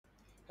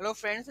Hello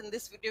friends, in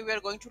this video we are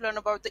going to learn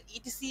about the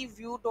etc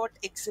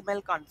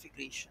view.xml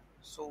configuration.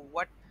 So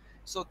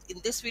in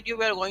this video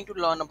we are going to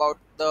learn about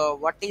the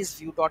what is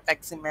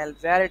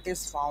view.xml, where it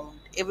is found,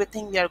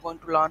 everything we are going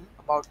to learn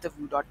about the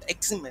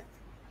view.xml.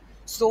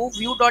 So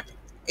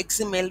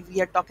view.xml we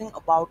are talking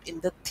about in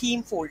the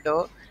theme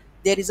folder.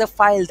 There is a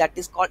file that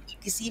is called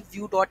etc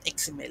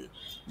view.xml.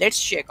 Let's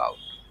check out,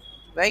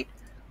 right?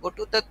 Go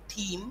to the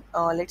theme.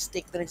 Let's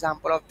take the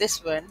example of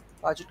this one,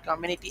 project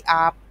community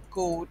app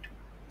code.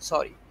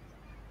 Sorry,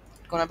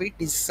 gonna be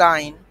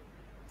design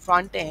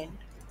front end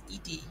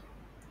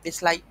et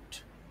slide.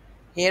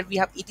 Here we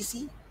have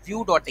etc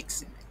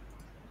view.xml.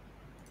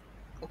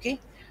 Okay,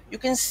 you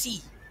can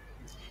see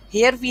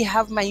here we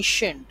have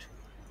mentioned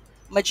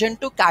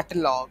Magento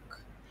catalog,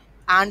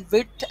 and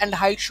width and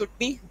height should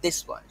be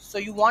this one. So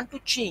you want to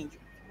change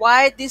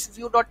why this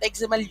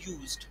view.xml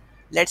used.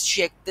 Let's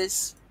check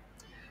this.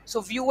 So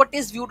view, what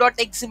is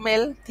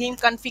view.xml? Theme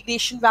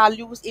configuration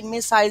values,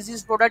 image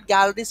sizes, product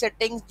gallery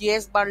settings,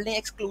 JS bundling,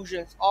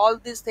 exclusions. All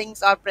these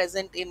things are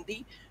present in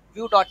the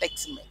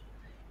view.xml.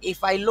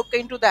 If I look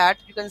into that,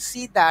 you can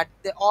see that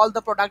all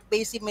the product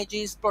base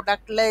images,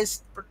 product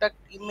list, product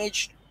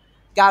image,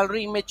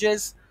 gallery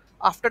images.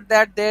 After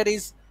that, there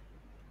is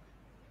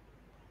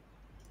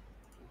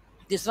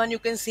this one. You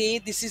can say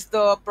this is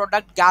the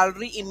product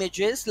gallery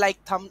images, like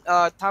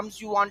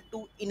thumbs you want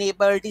to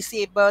enable,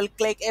 disable,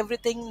 click,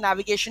 everything,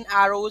 navigation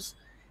arrows.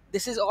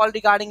 This is all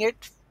regarding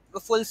it, the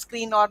full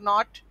screen or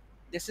not.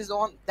 This is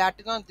on that,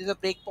 these are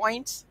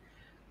breakpoints.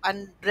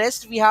 And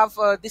rest we have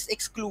this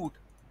exclude.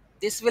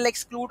 This will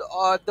exclude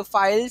the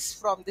files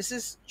from, this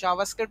is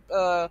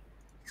JavaScript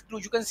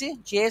exclude. You can see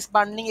JS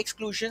bundling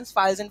exclusions,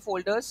 files and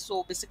folders.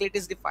 So basically it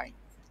is defined.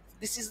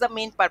 This is the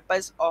main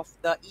purpose of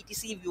the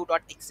etc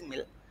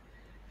view.xml.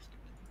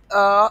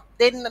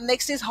 Then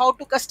next is how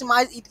to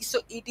customize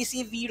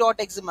etc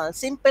v.xml.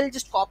 Simple,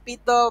 just copy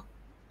the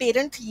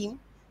parent theme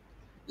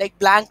like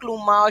blank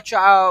Luma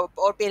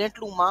or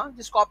parent Luma.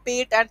 Just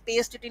copy it and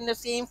paste it in the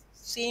same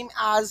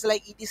as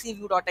like etc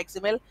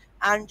view.xml,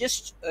 and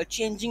just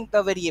changing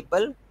the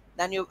variable.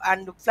 Then you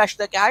and flush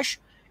the cache,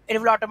 it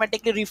will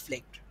automatically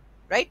reflect,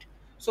 right?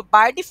 So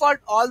by default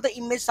all the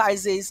image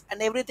sizes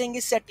and everything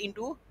is set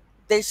into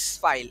this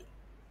file,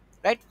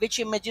 right? Which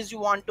images you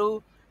want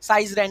to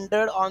size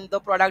rendered on the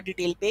product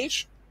detail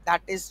page,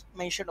 that is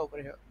mentioned over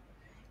here.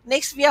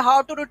 Next we have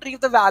how to retrieve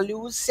the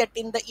values set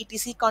in the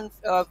etc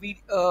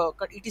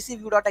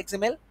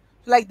view.xml.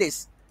 So like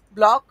this,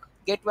 block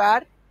get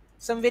var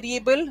some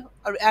variable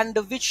and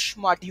which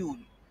module.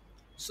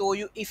 So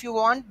you, if you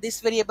want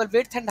this variable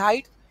width and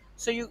height,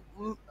 so you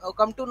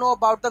come to know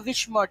about the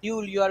which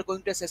module you are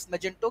going to access,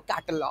 Magento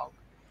catalog.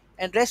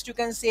 And rest you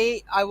can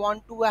say I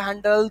want to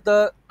handle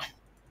the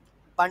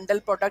bundle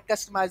product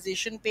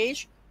customization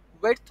page,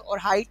 width or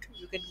height,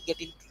 you can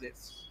get into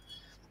this.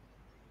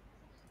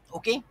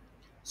 Okay,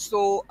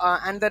 so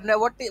and then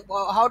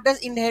how does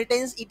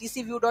inheritance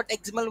etc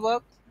view.xml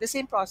work? The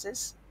same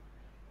process.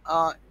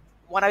 uh,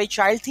 One of a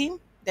child theme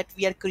that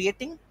we are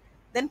creating,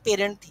 then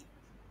parent theme,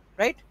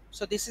 right?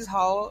 So this is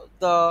how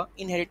the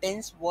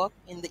inheritance work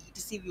in the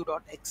etc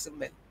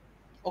view.xml.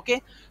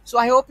 Okay, so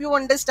I hope you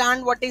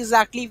understand what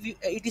exactly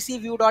etc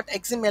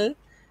view.xml.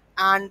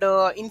 And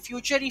in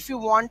future if you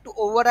want to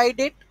override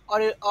it,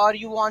 or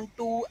you want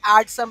to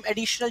add some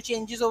additional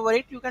changes over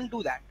it, you can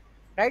do that,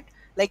 right?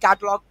 Like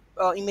catalog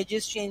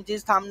images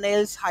changes,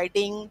 thumbnails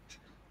hiding,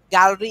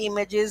 gallery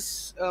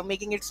images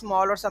making it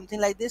small or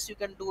something like this, you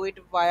can do it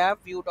via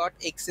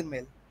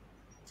view.xml.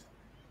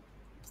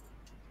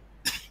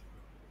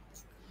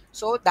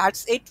 So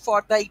that's it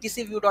for the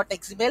etc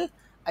view.xml.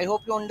 I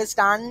hope you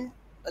understand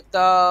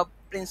the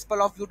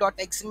principle of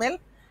view.xml.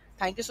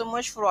 Thank you so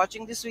much for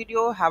watching this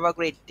video. Have a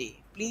great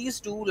day. Please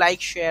do like,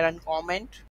 share and comment.